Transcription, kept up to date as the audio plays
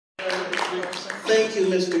Thank you,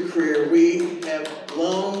 Mr. Creer. We have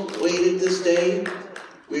long waited this day.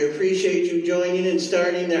 We appreciate you joining and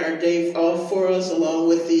starting our day off for us, along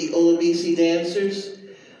with the Olabisi dancers.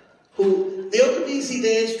 The Olabisi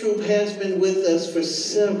dance troupe has been with us for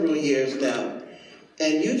several years now.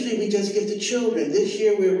 And usually we just get the children. This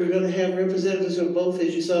year we're going to have representatives from both,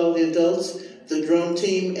 as you saw, the adults, the drum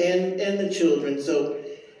team, and the children. So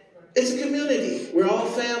it's a community. We're all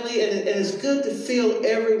family, and it's good to feel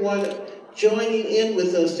everyone joining in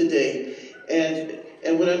with us today.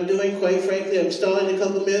 And what I'm doing, quite frankly, I'm stalling a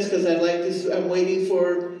couple minutes because I'm waiting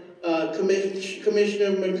for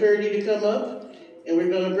Commissioner McCURDY to come up, and we're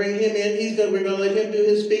going to bring him in. We're going to let him do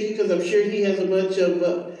his speaking because I'm sure he has a bunch of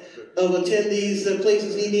attendees,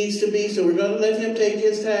 places he needs to be. So we're going to let him take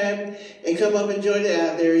his time and come up and join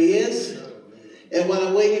us. There he is. And while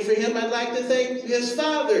I'm waiting for him, I'd like to thank his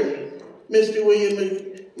father, Mr. William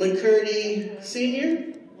McCurdy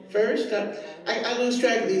Sr. first. I lose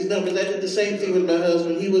track of these numbers. I did the same thing with my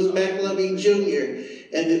husband. He was McLoving Jr.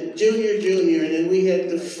 and the Jr. and then we had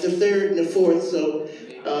the third and the fourth. So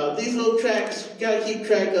these little tracks, got to keep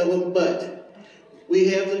track of them. But we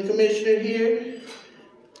have the commissioner here.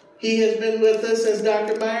 He has been with us since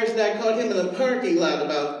Dr. Myers and I caught him in a parking lot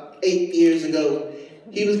about 8 years ago.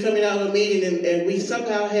 He was coming out of a meeting, and we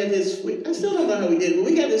somehow had his, I still don't know how we did, but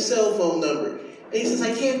we got his cell phone number. And he says,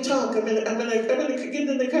 I can't talk, I'm gonna get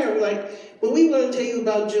in the car. We're like, well, we want to tell you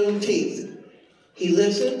about Juneteenth. He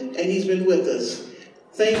listened, and he's been with us.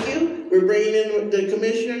 Thank you. We're bringing in the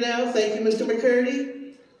commissioner now. Thank you, Mr.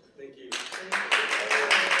 McCurdy. Thank you.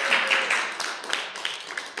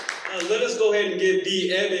 Let us go ahead and give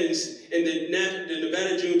Dee Evans and the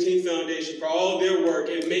Nevada Juneteenth Foundation for all their work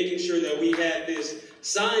in making sure that we have this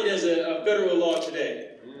signed as a federal law today.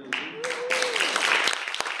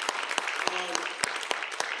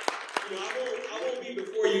 I won't be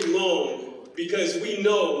before you long because we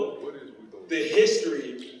know the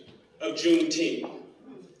history of Juneteenth.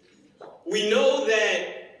 We know that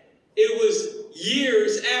it was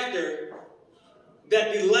years after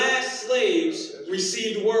that the last slaves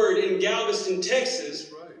received word in Galveston, Texas,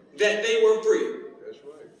 that they were free.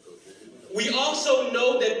 We also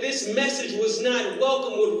know that this message was not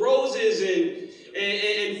welcomed with roses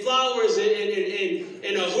and flowers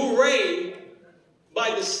and a hooray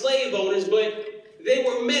by the slave owners, but they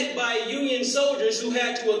were met by Union soldiers who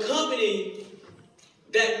had to accompany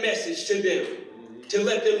that message to them, to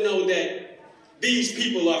let them know that these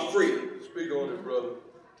people are free. Speak on it, brother.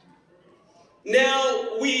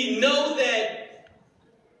 Now, we know that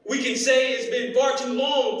we can say it's been far too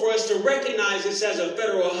long for us to recognize this as a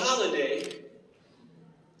federal holiday,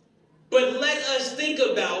 but let us think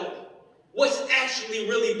about what's actually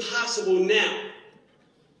really possible now.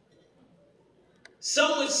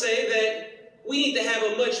 Some would say that we need to have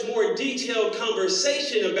a much more detailed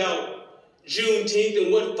conversation about Juneteenth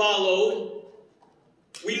and what followed.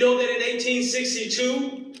 We know that in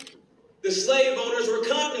 1862, the slave owners were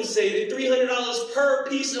compensated $300 per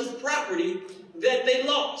piece of property that they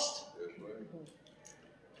lost.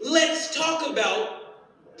 Let's talk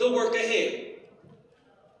about the work ahead.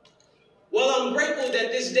 While I'm grateful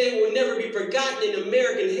that this day will never be forgotten in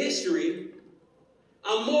American history,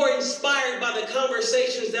 I'm more inspired by the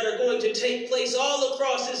conversations that are going to take place all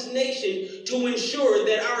across this nation to ensure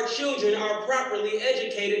that our children are properly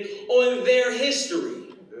educated on their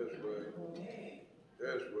history. That's right.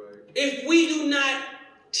 That's right. If we do not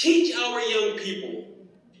teach our young people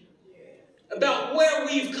about where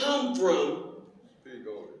we've come from,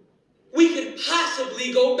 we could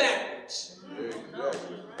possibly go backwards.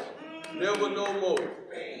 Exactly. Never no more.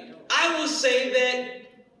 I will say that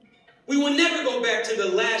we will never go back to the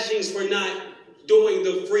lashings for not doing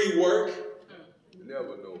the free work.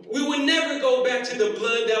 Never no more. We will never go back to the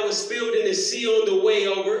blood that was spilled in the sea on the way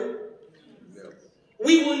over. Never.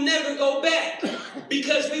 We will never go back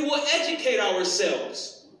because we will educate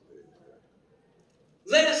ourselves.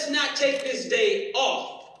 Let us not take this day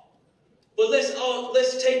off, but let's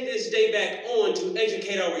take this day back on to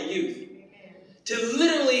educate our youth. To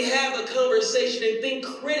literally have a conversation and think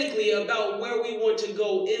critically about where we want to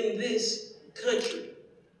go in this country.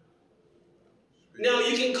 Now,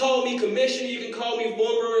 you can call me commissioner, you can call me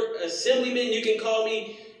former assemblyman, you can call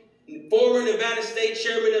me former Nevada State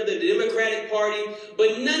chairman of the Democratic Party,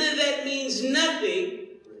 but none of that means nothing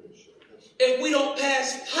if we don't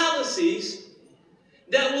pass policies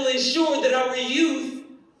that will ensure that our youth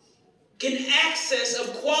can access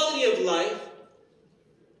a quality of life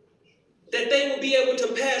that they will be able to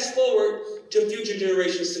pass forward to future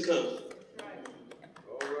generations to come.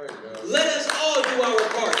 All right, let us all do our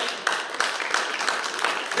part.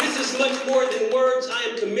 This is much more than words. I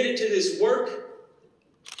am committed to this work.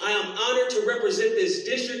 I am honored to represent this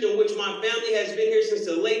district in which my family has been here since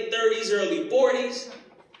the late 30s, early 40s.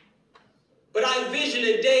 But I envision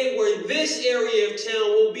a day where this area of town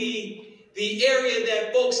will be the area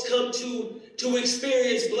that folks come to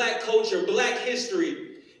experience Black culture, Black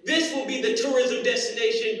history. This will be the tourism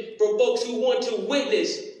destination for folks who want to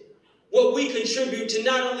witness what we contribute to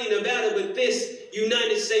not only Nevada, but this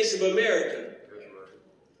United States of America.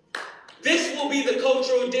 This will be the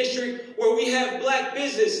cultural district where we have Black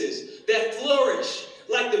businesses that flourish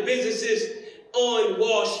like the businesses on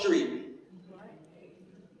Wall Street.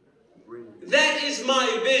 That is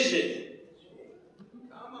my vision.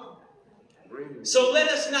 So let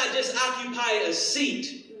us not just occupy a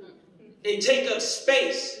seat and take up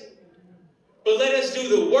space, but let us do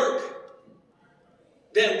the work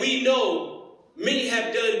that we know many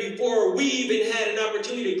have done before we even had an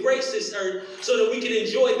opportunity to grace this earth so that we can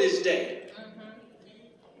enjoy this day.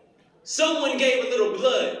 Someone gave a little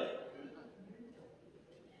blood.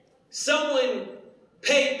 Someone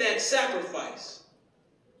paid that sacrifice.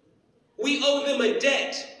 We owe them a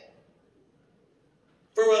debt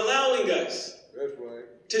for allowing us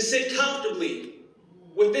to sit comfortably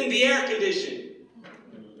within the air condition.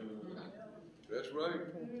 That's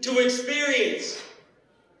right. To experience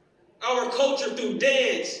our culture through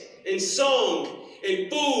dance and song and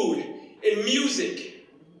food and music.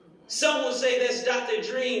 Some will say that's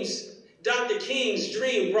Dr. King's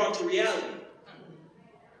dream brought to reality.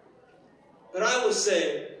 But I would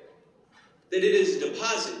say that it is a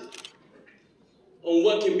deposit on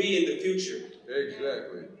what can be in the future.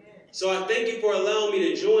 Exactly. So I thank you for allowing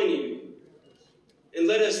me to join you. And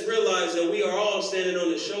let us realize that we are all standing on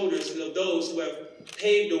the shoulders of those who have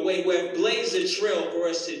paved the way, who have blazed a trail for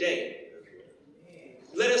us today.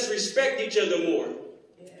 Let us respect each other more.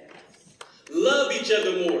 Love each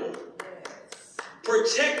other more.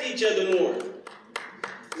 Protect each other more.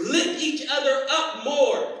 Lift each other up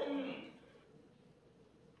more.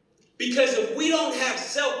 Because if we don't have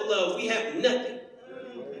self-love, we have nothing.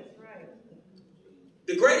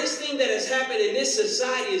 The greatest thing that has happened in this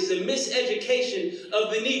society is the miseducation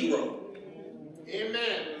of the Negro.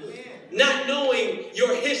 Amen. Not knowing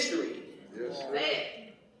your history. Yes, sir.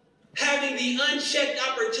 Having the unchecked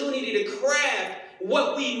opportunity to craft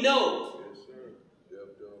what we know. Yes,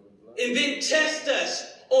 sir. And then test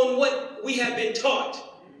us on what we have been taught,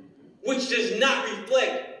 which does not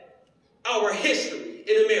reflect our history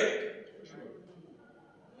in America.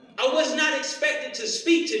 I was not expected to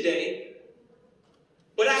speak today,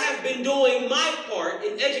 but I have been doing my part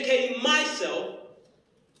in educating myself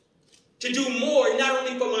to do more, not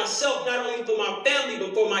only for myself, not only for my family,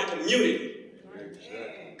 but for my community.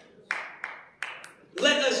 Exactly.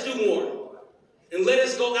 Let us do more. And let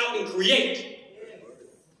us go out and create.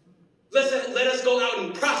 Let us go out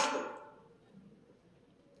and prosper.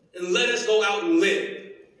 And let us go out and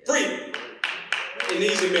live freely in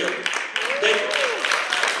these Americas.